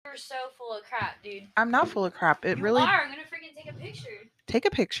You're so full of crap, dude. I'm not full of crap. It You really are. I'm gonna freaking take a picture. take a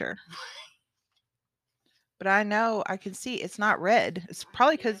picture. But I know I can see it's not red. It's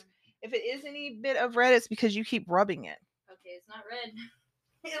probably because if it is any bit of red, it's because you keep rubbing it. Okay, it's not red.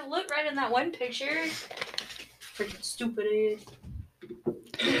 It looked red in that one picture. Freaking stupid ass.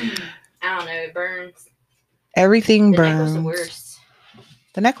 I don't know. It burns. Everything The burns. neck was the worst.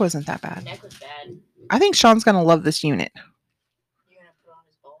 The neck wasn't that bad. The neck was bad. I think Sean's gonna love this unit. You're gonna put on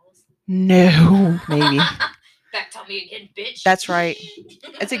his balls? No, maybe. Back on me again, bitch. That's right.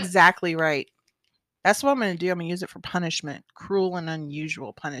 That's exactly right. That's what I'm going to do. I'm going to use it for punishment, cruel and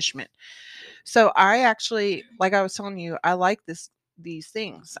unusual punishment. So I actually, like I was telling you, I like these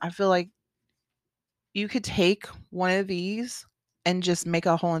things. I feel like you could take one of these and just make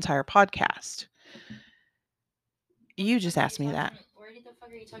a whole entire podcast. You just asked me that. Where the fuck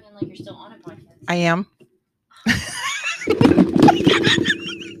are you talking like you're still on a podcast? I am.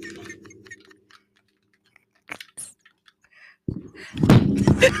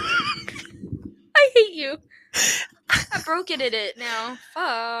 I hate you. I broke it in it now.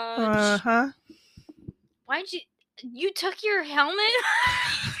 Fudge. Why'd you took your helmet?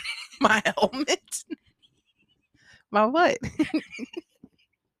 My helmet? My what? You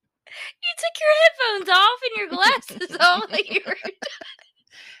took your headphones off and your glasses off like you were.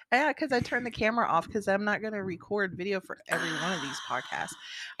 Yeah, because I turned the camera off because I'm not going to record video for every one of these podcasts.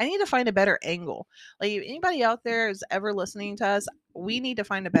 I need to find a better angle. Like, if anybody out there is ever listening to us, we need to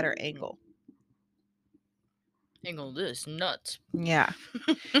find a better angle. Angle this nuts. Yeah.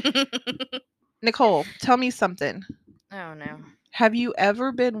 Nicole, tell me something. Oh, no. Have you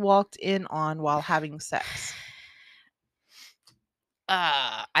ever been walked in on while having sex?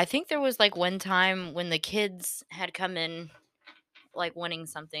 I think there was like one time when the kids had come in like wanting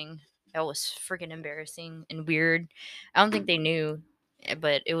something that was freaking embarrassing and weird. I don't think they knew,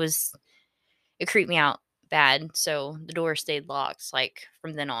 but it creeped me out bad. So the door stayed locked like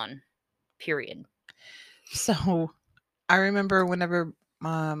from then on, period. So I remember whenever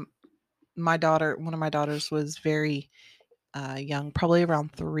one of my daughters was very young, probably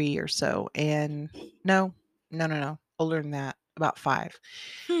around 3 or so. And no, older than that, about 5.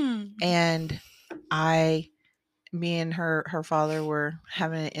 And me and her father were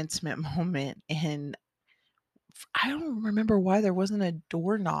having an intimate moment, and I don't remember why there wasn't a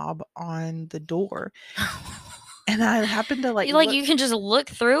doorknob on the door. And I happened to you can just look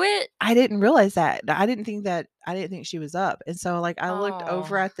through it. I didn't realize that. I didn't think she was up. And so like I looked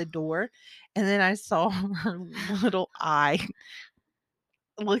over at the door, and then I saw her little eye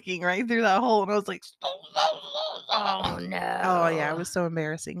looking right through that hole, and I was like, oh no. Oh yeah, it was so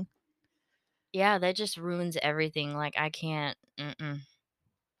embarrassing. Yeah, that just ruins everything. Like I can't.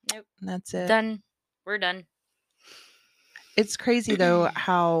 Nope. That's it. Done. We're done. It's crazy though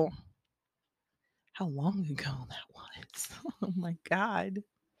how long ago that was. Oh my god.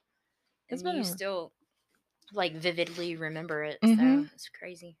 It's been still like vividly remember it. Mm-hmm. So it's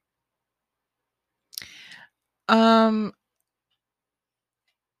crazy.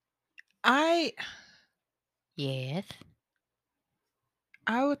 Yes.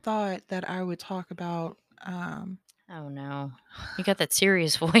 I would thought that I would talk about oh no. You got that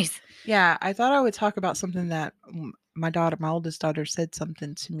serious voice. Yeah, I thought I would talk about something that my oldest daughter said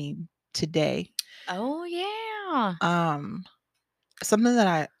something to me today. Oh yeah. Something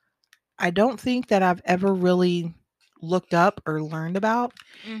that I don't think that I've ever really looked up or learned about.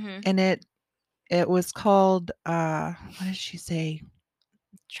 Mm-hmm. And it was called what did she say?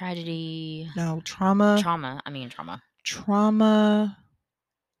 Tragedy. No, trauma. Trauma. Trauma.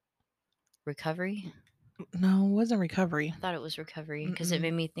 Recovery? No, it wasn't recovery. I thought it was recovery because it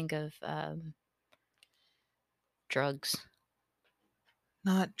made me think of drugs.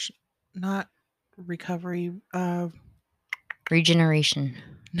 Not recovery. Regeneration.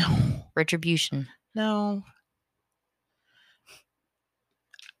 No. Retribution. No.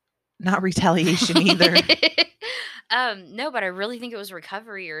 Not retaliation either. No, but I really think it was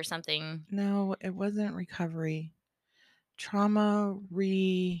recovery or something. No, it wasn't recovery. Trauma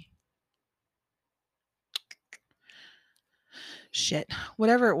shit.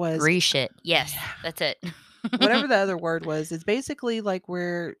 Whatever it was. Re-shit. Yes, that's it. Whatever the other word was. It's basically like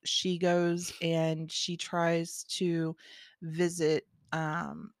where she goes and she tries to visit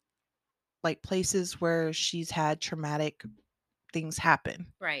like places where she's had traumatic things happen.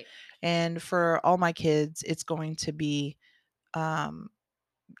 Right. And for all my kids, it's going to be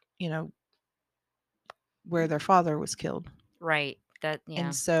where their father was killed. Right.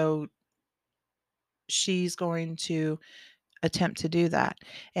 And so she's going to attempt to do that.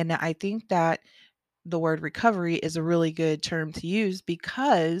 And I think that the word recovery is a really good term to use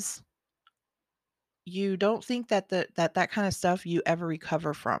because you don't think that that kind of stuff you ever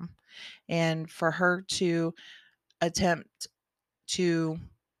recover from. And for her to attempt to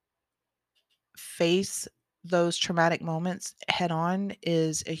face those traumatic moments head on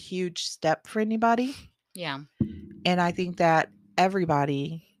is a huge step for anybody. Yeah. And I think that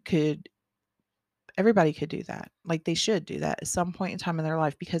everybody could do that. Like they should do that at some point in time in their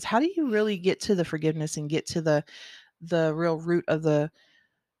life, because how do you really get to the forgiveness and get to the real root of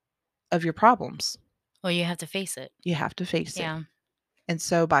your problems? Well, you have to face it. You have to face it. Yeah. And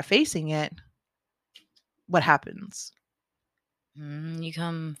so by facing it, what happens? You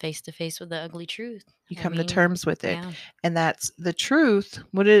come face to face with the ugly truth. You I come to mean, terms with it. yeah. And that's the truth.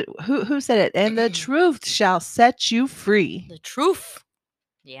 Who said it? And the truth shall set you free. The truth.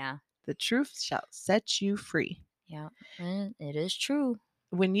 Yeah. The truth shall set you free. Yeah. It is true.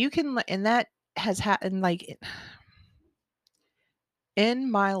 When you can, and that has happened like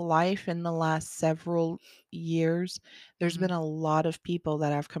in my life in the last several years, there's Hmm. been a lot of people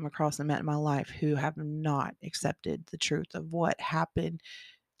that I've come across and met in my life who have not accepted the truth of what happened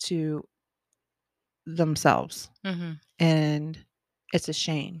to themselves. Hmm. And it's a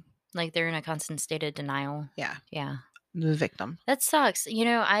shame. Like they're in a constant state of denial. Yeah. Yeah. The victim. That sucks.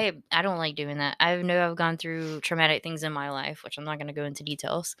 I don't like doing that. I know I've gone through traumatic things in my life, which I'm not going to go into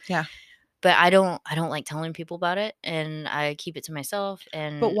details. Yeah. But I don't like telling people about it, and I keep it to myself, But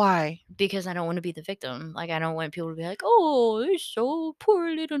and why? because I don't want to be the victim. Like I don't want people to be like, "Oh, it's so poor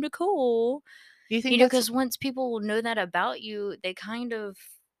little Nicole." You think that's Cuz once people know that about you, they kind of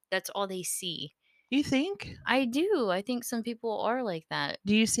that's all they see. you think? I do. I think some people are like that.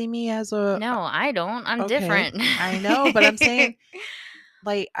 Do you see me as a No, I don't. I'm okay. different. I know, but I'm saying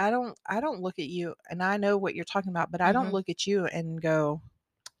like I don't look at you and I know what you're talking about, but I don't Mhm. look at you and go,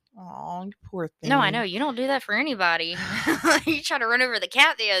 "Oh, poor No, I know, thing." you don't do that for anybody. You tried to run over the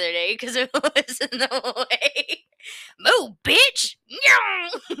cat the other day because it was in the way. Move, bitch!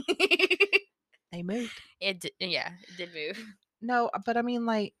 They moved. Yeah, it did move. No, but I mean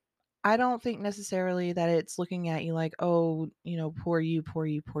like I don't think necessarily that it's looking at you like, "Oh, poor you, poor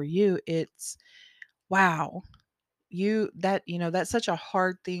you, poor you." It's wow. That's such a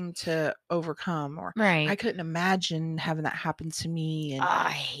hard thing to overcome, or I Right. couldn't imagine having that happen to me. And Ah,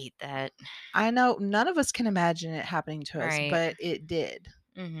 I hate that. I know none of us can imagine it happening to us, Right. but it did.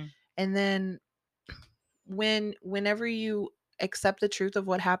 Mhm. And then whenever you accept the truth of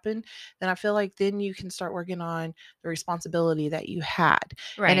what happened, then I feel like then you can start working on the responsibility that you had.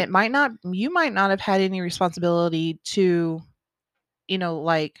 And Right. you might not have had any responsibility to,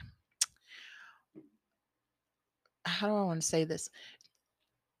 like, how do I want to say this?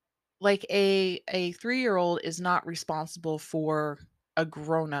 Like a 3-year-old is not responsible for a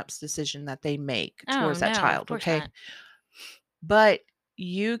grown-up's decision that they make Oh, towards that no, of child, course okay? not. But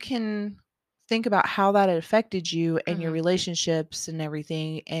you can think about how that affected you and your Mhm. relationships and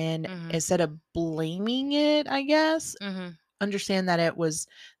everything, and Mhm. instead of blaming it, I guess, Mhm. understand that it was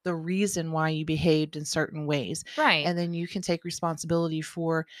the reason why you behaved in certain ways. Right. And then you can take responsibility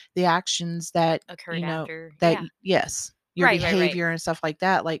for the actions that, Occurred after. that Yeah. yes, your Right, right, right. behavior and stuff like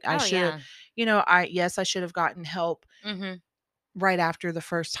that. Like I Oh, should have, yeah. I should have gotten help Mhm. right after the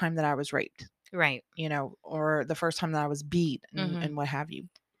first time that I was raped, Right. or the first time that I was beat Mhm. and what have you.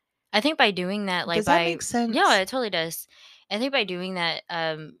 I think by doing that, like, Does that by make yeah, sense? it totally does. I think by doing that,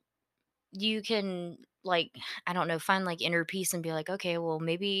 you can, like, I don't know, find, like, inner peace and be like, "Okay, well,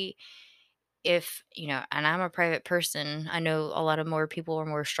 maybe if" and I'm a private person, I know a lot of more people are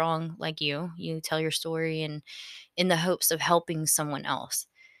more strong like you. You tell your story and in the hopes of helping someone else.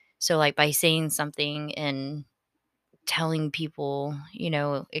 So, like, by saying something and telling people,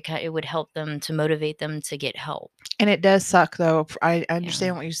 it would help them to motivate them to get help. And it does suck though. I Yeah.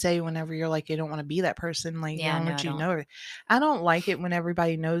 understand what you say whenever you're like, you don't want to be that person. Like, you Yeah, don't no, let I you don't. know. I don't like it when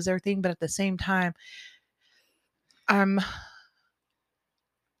everybody knows everything, but at the same time, I'm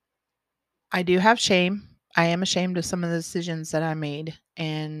I do have shame. I am ashamed of some of the decisions that I made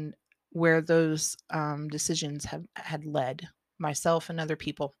and where those decisions have had led myself and other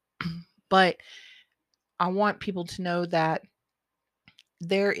people. But I want people to know that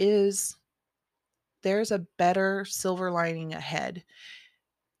there is there's a better silver lining ahead.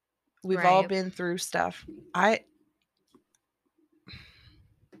 We've all Right. been through stuff. I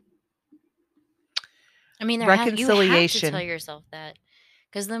I mean, you have to tell reconciliation. yourself that,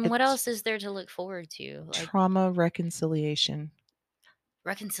 because then what It's else is there to look forward to? Like, trauma reconciliation.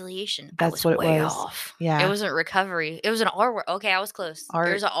 reconciliation. I That's was what it way was. off. It Yeah. wasn't recovery. It was an R word. Okay, I was close. It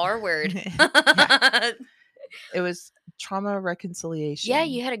Art. was an R word. Yeah. It was trauma Yeah, reconciliation.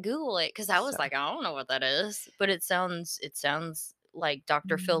 you had to Google it because I was So, like, I don't know what that is, but it sounds like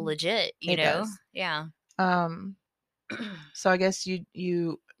Dr. Phil mhm, legit, you it know? does. Yeah. Um, so I guess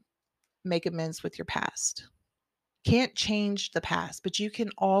you make amends with your past. Can't change the past, but you can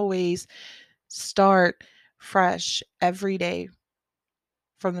always start fresh every day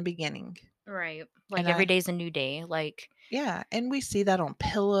from the beginning. Right. And Like every day's a new day. Like, yeah, and we see that on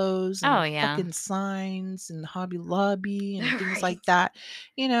pillows oh and yeah. fucking signs and Hobby Lobby and things Right. like that,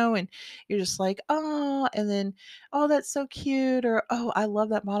 and you're just like, oh, and then, oh, that's so cute, or oh, I love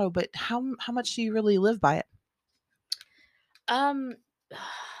that motto, but how much do you really live by it? Um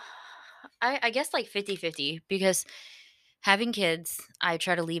I guess like 50-50 because having kids, I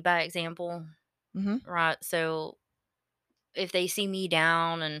try to lead by example, Mm-hmm. right? So if they see me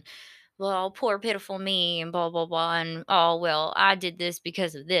down and, well, poor pitiful me and blah blah blah, and oh well, I did this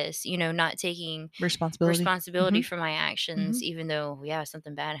because of this, not taking Responsibility. responsibility Mm-hmm. for my Mm-hmm. actions, even though, yeah,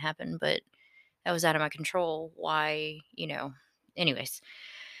 something bad happened, but that was out of my control. Why, anyways.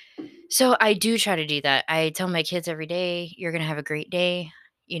 So I do try to do that. I tell my kids every day, you're going to have a great day.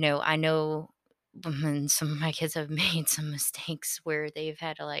 I know when some of my kids have made some mistakes where they've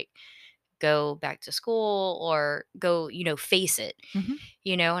had to like go back to school or go, face it, Mm-hmm.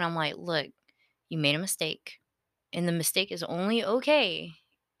 and I'm like, look, you made a mistake. And the mistake is only okay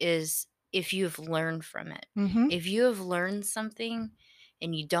is if you've learned from it. Mm-hmm. If you have learned something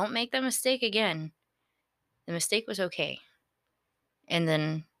and you don't make that mistake again, the mistake was okay. And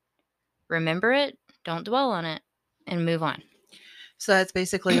then remember it, don't dwell on it, and move on. So that's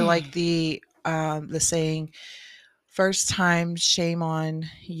basically like the saying, first time shame on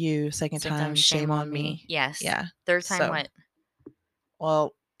you, second Sometimes time shame shame on on me. me. Yes. Yeah. Third time So, what?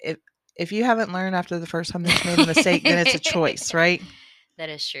 well, if you haven't learned after the first time that you made a mistake, then it's a choice, right? That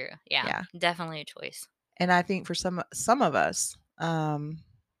is true. Yeah. Yeah. Definitely a choice. And I think for some of us, I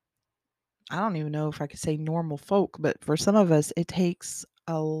don't even know if I could say normal folk, but for some of us, it takes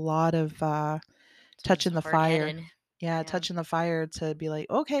a lot of Some of us touching are the hard fire. headed. Yeah, Yeah. touching the fire to be like,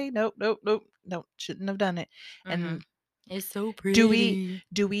 okay, nope, nope, nope, nope, shouldn't have done it. Mm-hmm. And It's so do we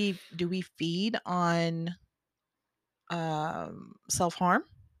pretty. do we feed on self harm?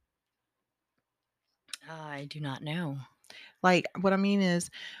 I do not know. Like, what I mean is,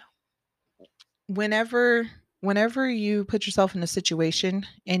 whenever you put yourself in a situation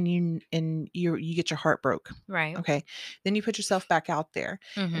and you get your heart broke, Right. okay, then you put yourself back out there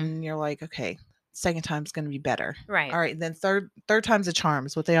Mm-hmm. and you're like, okay, second time's going to be better. Right. All right, then third time's a charm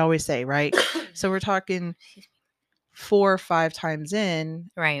is what they always say, right? So we're talking Excuse 4 or 5 times in, me.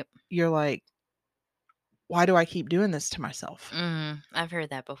 Right. you're like, why do I keep doing this to myself? I've heard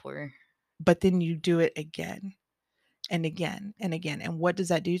that before. But then you do it again and again and again, and what does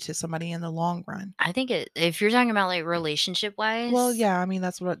that do to somebody in the long run? I think if you're talking about like relationship Well, wise, yeah, I mean,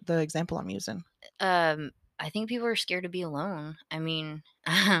 that's what the example I'm using. I think people are scared to be alone. I mean,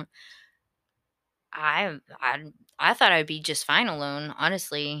 I I thought I'd be just fine alone,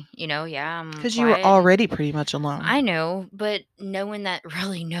 honestly. Yeah, I'm Because you were quiet and already pretty much alone. I know, but knowing that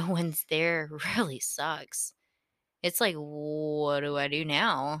really no one's there really sucks. It's like, what do I do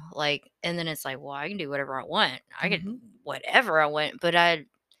now? Like, and then it's like, well, I can do whatever I want. I could Mhm. whatever I want, but I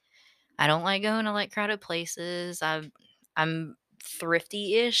don't like going to like crowded places. I'm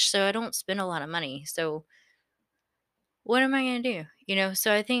thrifty-ish, so I don't spend a lot of money. So what am I going to do?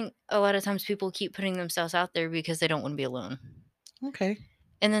 So I think a lot of times people keep putting themselves out there because they don't want to be alone. Okay.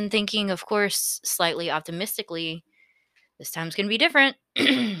 And then thinking, of course, slightly optimistically, this time's going to be different.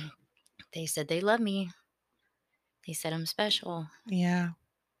 They said they love me. They said I'm special. Yeah,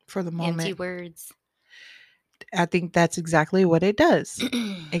 for the Empty moment. words. I think that's exactly what it does.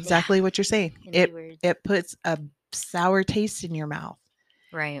 Yeah, Exactly what you're saying. empty It words. it puts a sour taste in your mouth.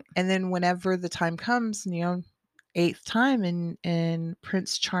 Right. And then whenever the time comes, eighth time and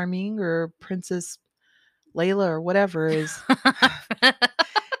Prince Charming or Princess Layla or whatever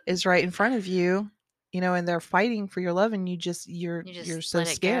is right in front of you, and they're fighting for your love and you're You you're just so let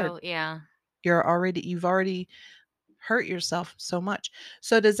it scared. go. Yeah. You've already hurt yourself so much.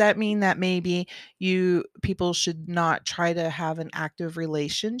 So does that mean that maybe you people should not try to have an active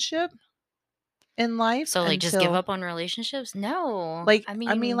relationship in life So, like, just give until, up on relationships? No. like, I I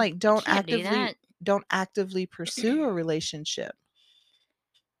mean, mean, like, you can't do that. don't actively pursue a relationship?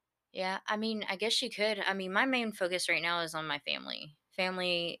 Yeah. I mean, I guess you could. I mean, my main focus right now is on my family.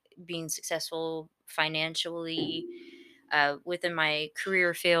 Family being successful financially, within my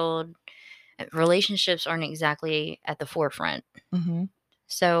career field. Relationships aren't exactly at the forefront. Mhm.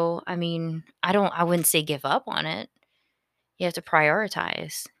 So, I mean, I wouldn't say give up on it. You have to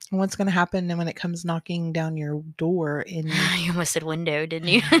prioritize. And what's going to happen when it comes knocking down your door in You almost said window, didn't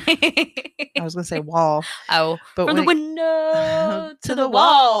you? I was going to say wall, Oh, but from the when it window to to the the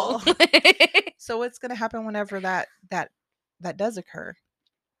wall. wall. So what's going to happen whenever that does occur?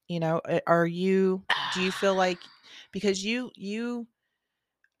 You know, are you do you feel like because you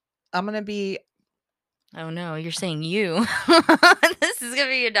I'm going to be Oh no, you're saying you. This is gonna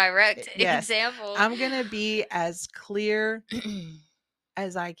be a direct yes, example. I'm going to be as clear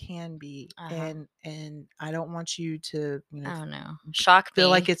as I can be, Uh-huh. and I don't want you to, Oh no. Shock feel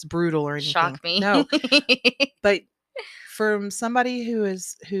like me. it's brutal or anything. Shock me. No, but from somebody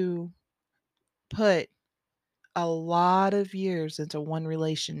who put a lot of years into one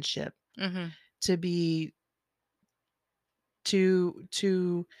relationship Mhm. to be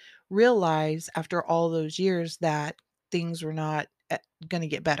to realize after all those years that things were not going to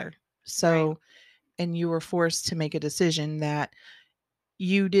get better. Right. So, and you were forced to make a decision that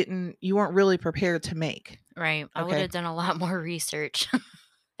you weren't really prepared to make. Right. I would Okay. have done a lot more research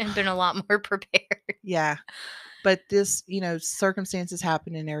and been a lot more prepared. Yeah. But this, circumstances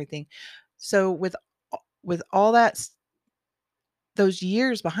happen and everything. So with all those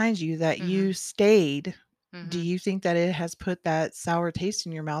years behind you that Mhm. you stayed, do Mhm. you think that it has put that sour taste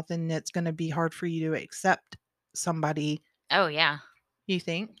in your mouth and it's going to be hard for you to accept somebody, Oh yeah. you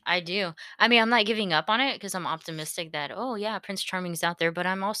think? I do. I mean, I'm not giving up on it because I'm optimistic that, oh yeah, Prince Charming's out there, but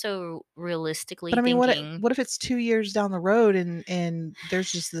I'm also But realistically I mean, thinking, what if it's 2 years down the road and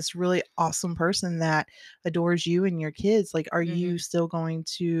there's just this really awesome person that adores you and your kids? Like, are you mhm, still going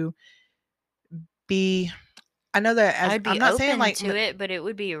to be I know that as I'd I'm be not saying open like to it, but it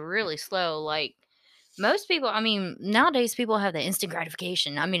would be really slow. Like most people, I mean, nowadays people have the instant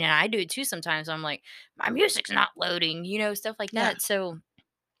gratification. I mean, and I do it too sometimes. I'm like, my music's not loading, stuff like yeah, that. So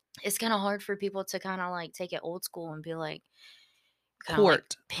it's kind of hard for people to kind of like take it old school and be like, kind of like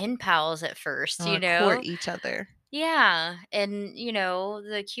court pen pals at first, court each other. Yeah. And,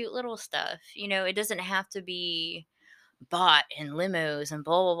 the cute little stuff, it doesn't have to be bought in limos and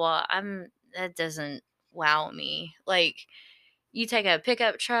blah, blah, blah. That doesn't wow me. Like, you take a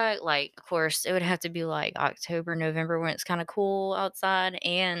pickup truck, like, of course, it would have to be like October, November when it's kind of cool outside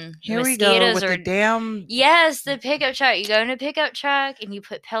and the Here we go mosquitoes with the are. damn Yes, the pickup truck. You go in a pickup truck and you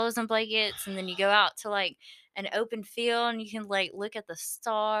put pillows and blankets, and then you go out to like an open field and you can like look at the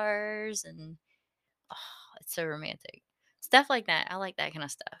stars and it's so romantic. Stuff like that. I like that kind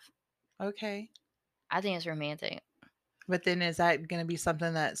of stuff. okay. I think it's romantic. But then is that going to be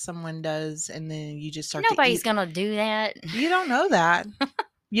something that someone does and then you just start to Nobody's eat? gonna do that. You don't know that.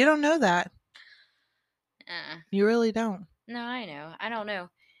 You don't know that. uh, You really don't. no, I know. I don't know.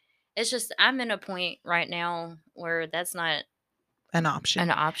 It's just I'm in a point right now where that's not An an option.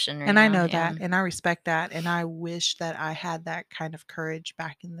 option right And I now. know Yeah. that and I respect that and I wish that I had that kind of courage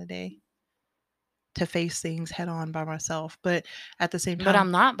back in the day to face things head on by myself. But at the same But time,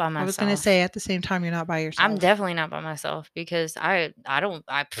 I'm not by I was going to myself. say at the same time you're not by I'm yourself. definitely not by myself because I don't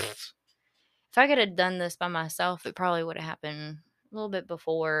I pfft. If I could have done this by myself, it probably would have happened a little bit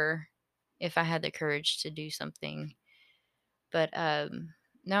before if I had the courage to do something. But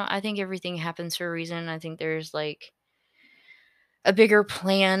no, I think everything happens for a reason. I think there's like a bigger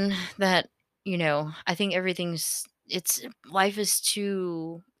plan that, I think it's life is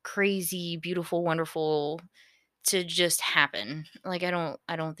too crazy, beautiful, wonderful to just happen. Like I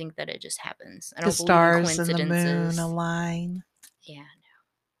don't think that it just happens. I The don't believe in stars and the moon coincidences. align. Yeah.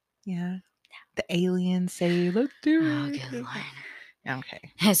 Yeah. The aliens say, "Let's Oh, do good it." lord.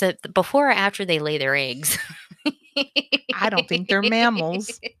 Okay. Is it before or after they lay their eggs? I don't think they're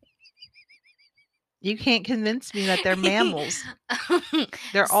mammals. You can't convince me that they're mammals.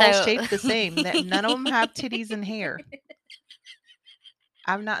 They're all So shaped the same. That none of them have titties and hair.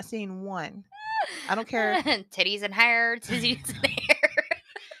 I've not seen one. I don't care. titties and hair, titties and hair.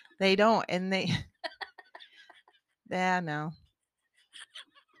 They don't, and they. Yeah, no,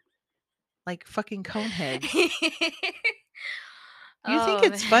 like fucking cone heads. You think Oh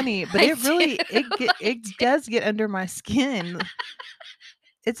it's man, funny, but I it do. really I it do. does get under my skin.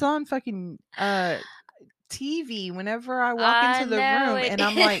 It's on fucking TV whenever I walk I into the know room, it and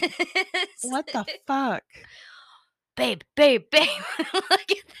I'm like, is. "What the fuck?" Babe, babe, babe. Look at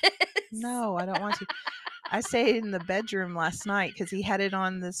this. No, I don't want to. I stayed in the bedroom last night because he had it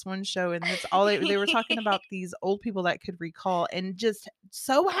on this one show, and that's all they were talking about these old people that could recall, and just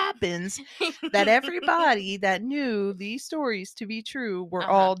so happens that everybody that knew these stories to be true were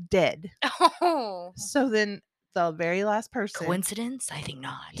Uh-huh. all dead. Oh. So then the very last person, Coincidence? I think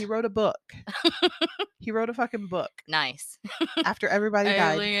he not. wrote a book. He wrote a fucking book Nice. after everybody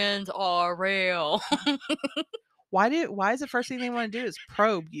died. Aliens are real. Why is the first thing they want to do is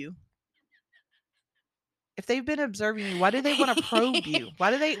probe you? If they've been observing you, why do they want to probe you? Why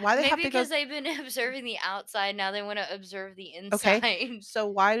they have Maybe to go? because they've been observing the outside, now they want to observe the Okay, inside. so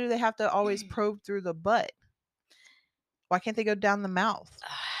why do they have to always probe through the butt? Why can't they go down the mouth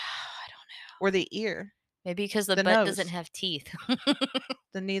I don't know. or the ear, Maybe because the the butt doesn't nose? have teeth.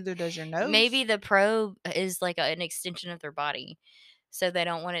 Then neither does your Maybe nose. the probe is like an extension of their body, so they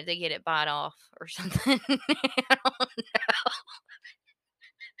don't want it to get it bite off or something.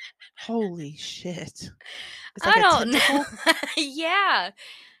 Holy shit! It's like I a don't tentacle. know. Yeah,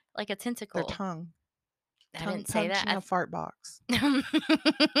 like a Their tentacle. tongue, I tongue didn't say that. punching a fart box.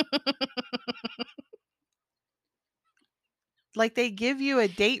 Like they give you a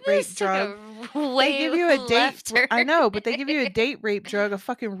date rape This took drug. a They way give you a date. left turn. I know, but they give you a date rape drug, a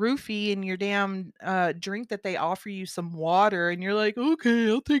fucking roofie in your damn drink that they offer you some water, and you're like, okay,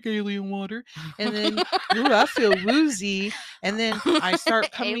 I'll take alien water. And then, ooh, I feel woozy. And then I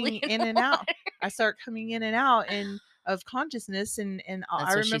start coming Alien in and out. water. I start coming in and out of consciousness, and I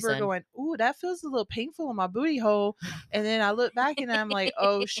That's what she remember said. going, ooh, that feels a little painful in my booty hole. And then I look back and I'm like,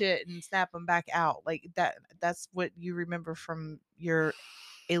 oh shit, and snap them back out. Like that's what you remember from your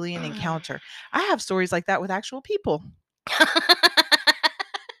alien encounter. I have stories like that with actual people.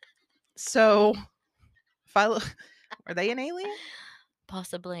 So if I look, are they an alien?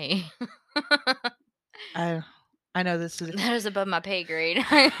 Possibly. I I know this is. That is above my pay grade.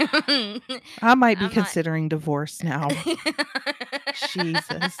 I might be I'm not. considering divorce now.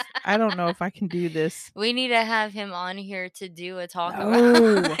 Jesus, I don't know if I can do this. We need to have him on here to do a talk about.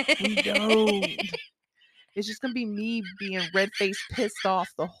 No, we don't. It's just gonna be me being red faced, pissed off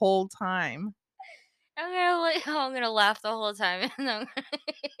the whole time. I'm gonna laugh the whole time.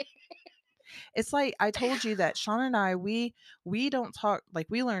 It's like I told you that Sean and I, we don't talk, like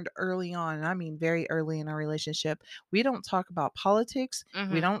we learned early on, and I mean very early in our relationship. We don't talk about politics. We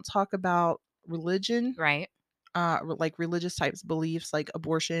Hmm. don't talk about religion, Right. like religious types beliefs like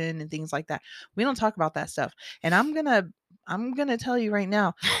abortion and things like that. We don't talk about that stuff. And I'm gonna tell you right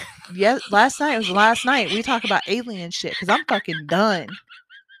now, yes, last night was the last night we talk about alien shit because I'm fucking done.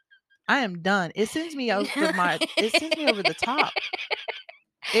 I am done. It sends me over the top.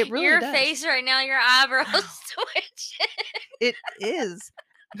 It really Your does. face right now, your eyebrows twitch. It is.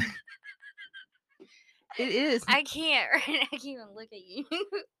 It is. I can't. Right now, I can't even look at you.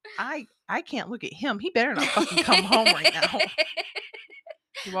 I can't look at him. He better not fucking come home right now.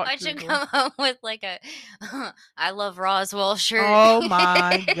 He walked Watch through the him door. come home with like a "I love Roswell" shirt. Oh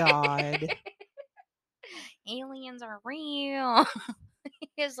my god. Aliens are real.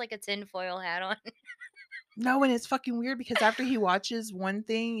 He has like a tinfoil hat on. No, and it's fucking weird because after he watches one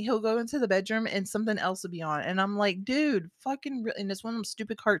thing, he'll go into the bedroom and something else will be on. And I'm like, dude, and it's one of them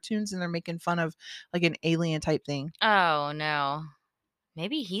stupid cartoons and they're making fun of like an alien type thing. Oh no.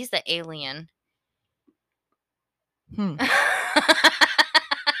 Maybe he's the alien. Hmm.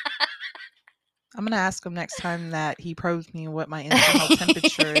 I'm gonna ask him next time that he probes me what my internal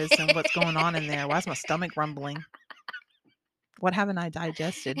temperature is and what's going on in there. Why is my stomach rumbling? What haven't I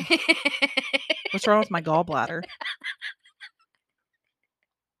digested? What's wrong with my gallbladder?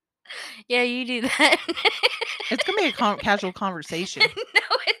 Yeah, you do that. It's gonna be a casual conversation.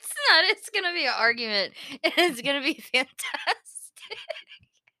 No, it's not. It's gonna be an argument. And it's gonna be fantastic.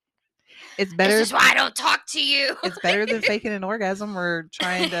 It's This better. is why I don't talk to you. It's better than faking an orgasm or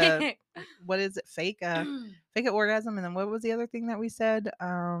trying to. What is it? Fake an orgasm, and then what was the other thing that we said?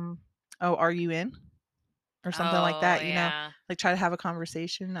 Oh, are you in? Or something like Oh that. yeah. Like try to have a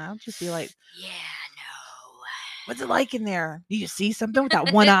conversation. I'll just be like, Yeah, "What's it like in there? Do you see something with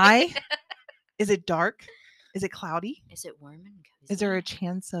that one eye? no. Is it dark? Is it cloudy? Is it warm and Is cozy? there a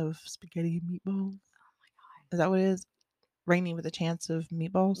chance of spaghetti and meatballs? Oh my god. Is that what it is? Rainy with a chance of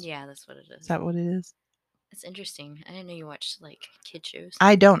meatballs? Yeah, that's what it Is is. that what it is? It's interesting. I didn't know you watched like kid shows.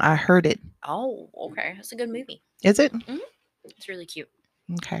 I don't. I heard it. Oh, okay. That's a good movie. Is it? It's really cute.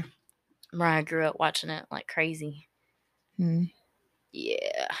 Okay. Mariah grew up watching it like crazy. Hmm.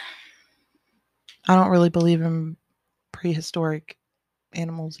 Yeah. I don't really believe in prehistoric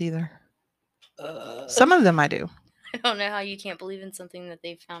animals either. Some of them I do. I don't know how you can't believe in something that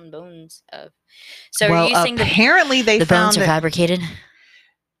they found bones of. So Well, are you saying apparently they the bones found are it. fabricated?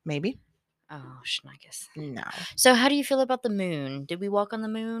 Maybe. Oh, schnickes. No. So how do you feel about the moon? Did we walk on the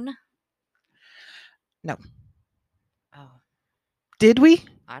moon? No. Oh. Did we?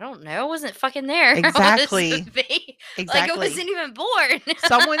 I don't know. I wasn't fucking there. Exactly. Like I wasn't even born.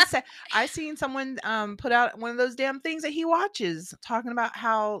 Someone said I seen someone put out one of those damn things that he watches talking about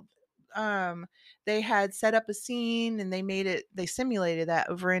how they had set up a scene and they simulated that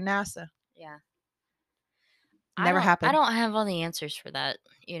over in NASA. Yeah. Never I happened. don't have all the answers for that.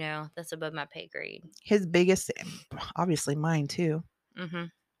 You know, that's above my pay grade. His biggest, obviously mine too. Mm-hmm.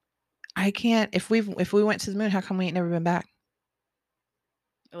 I can't. If we went to the moon, how come we ain't never been back?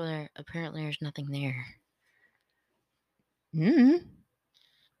 Well, apparently there's nothing there.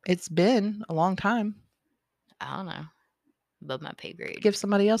 It's been a long time. I don't know. Above my pay grade. Give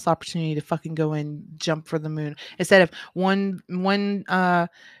somebody else opportunity to fucking go and jump for the moon instead of one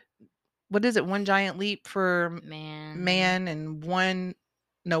what is it? One giant leap for man and one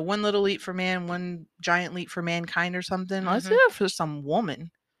little leap for man, one giant leap for mankind or something. Let's do it for some woman.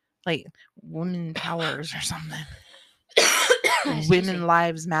 Like women powers or something. Women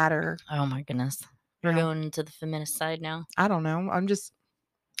lives matter. Oh my goodness. We're going into the feminist side now. I don't know. I'm just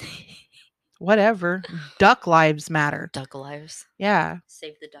whatever. Duck lives matter. Duck lives. Yeah.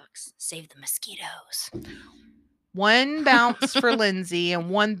 Save the ducks. Save the mosquitoes. One bounce for Lindsay and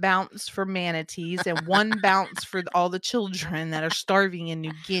one bounce for manatees and one bounce for all the children that are starving in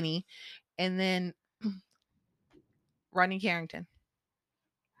New Guinea. And then Rodney Carrington.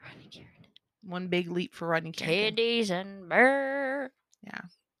 One big leap for Rodney Carrington. Teddies and Burr. Yeah.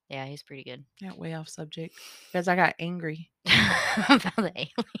 Yeah, he's pretty good. Yeah, way off subject. Because I got angry. About the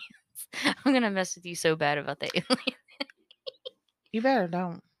aliens. I'm going to mess with you so bad about the aliens. You better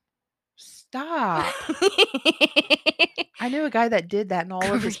don't. Stop. I knew a guy that did that in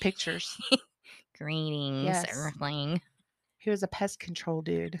all of his pictures. Greetings, Earthling. He was a pest control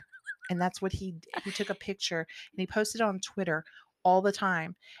dude. And that's what he took a picture and he posted on Twitter all the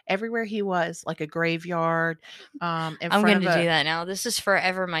time. Everywhere he was, like a graveyard. I'm going to do that now. This is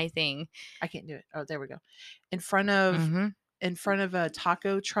forever my thing. I can't do it. Oh, there we go. In front of a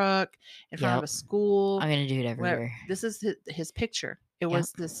taco truck, in front of a school. I'm going to do it everywhere. This is his picture. It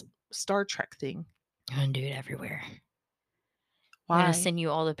was this Star Trek thing. I'm going to do it everywhere. Why? I'm going to send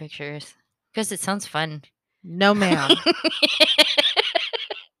you all the pictures. Because it sounds fun. No, ma'am.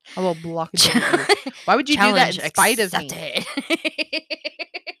 I will block it. Why would you do that in spite of me?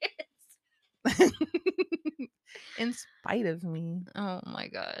 In spite of me. Oh my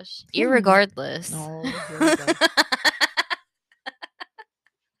gosh. Irregardless. Oh, here we go.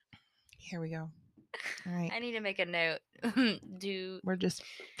 Here we go. All right. I need to make a note. We're just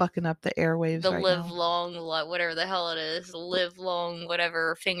fucking up the airwaves the right live now. long, whatever the hell it is. Live long,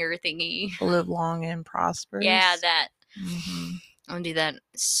 whatever finger thingy. Live long and prosperous. Yeah, that. Mm-hmm. I'm going to do that.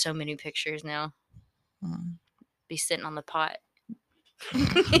 So many pictures now. Be sitting on the pot.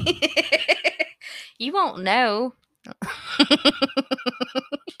 You won't know.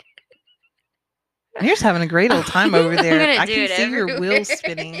 You're just having a great old time over there. I can see your wheels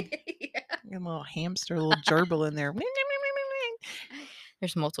spinning. Yeah. Your little hamster, little gerbil in there.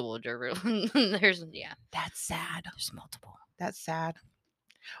 There's multiple gerbil. That's sad. There's multiple. That's sad.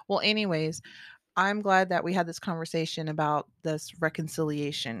 Well, anyways, I'm glad that we had this conversation about this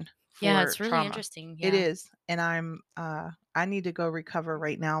reconciliation. Yeah, it's really trauma. Interesting. Yeah. It is. And I need to go recover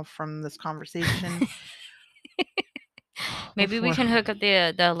right now from this conversation. Maybe we can hook up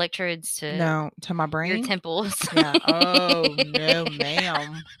the electrodes to my brain, your temples. Yeah. Oh no,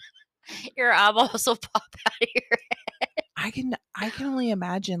 ma'am. Your eyeballs will pop out of your head. I can only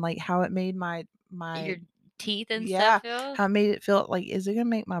imagine like how it made my your teeth and stuff feel. How it made it feel like. Is it gonna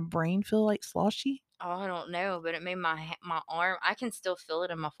make my brain feel like sloshy? Oh, I don't know, but it made my arm. I can still feel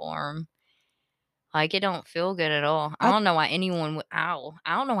it in my forearm. Like it don't feel good at all. I don't know why anyone would. Ow!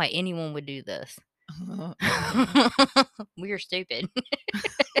 I don't know why anyone would do this. We're stupid.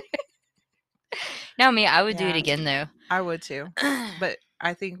 Now me, I would do it again though. I would too. But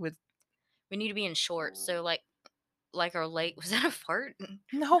I think we need to be in shorts. So like our leg. Was that a fart?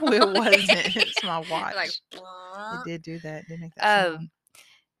 No, it wasn't. It's my watch. Like, it did do that. It did make that sound.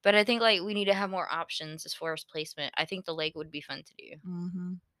 But I think like we need to have more options as far as placement. I think the leg would be fun to do.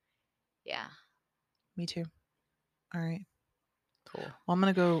 Mm-hmm. Yeah. Me too. All right. Cool. Well, I'm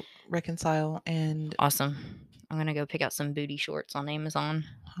gonna go reconcile and. Awesome. I'm gonna go pick out some booty shorts on Amazon.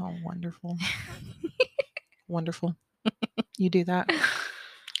 Oh, wonderful. Wonderful. You do that.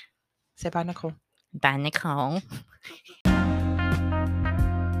 Say bye, Nicole. Bye, Nicole.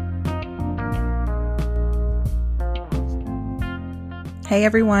 Hey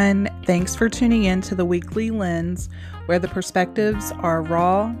everyone, thanks for tuning in to the Weekly Lens, where the perspectives are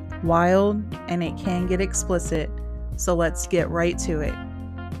raw, wild, and it can get explicit. So let's get right to it.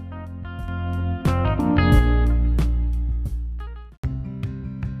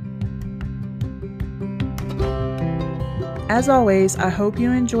 As always, I hope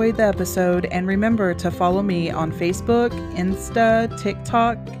you enjoyed the episode, and remember to follow me on Facebook, Insta,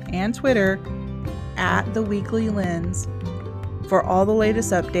 TikTok, and Twitter at The Weekly Lens for all the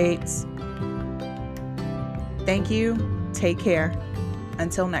latest updates. Thank you. Take care.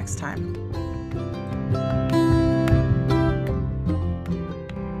 Until next time.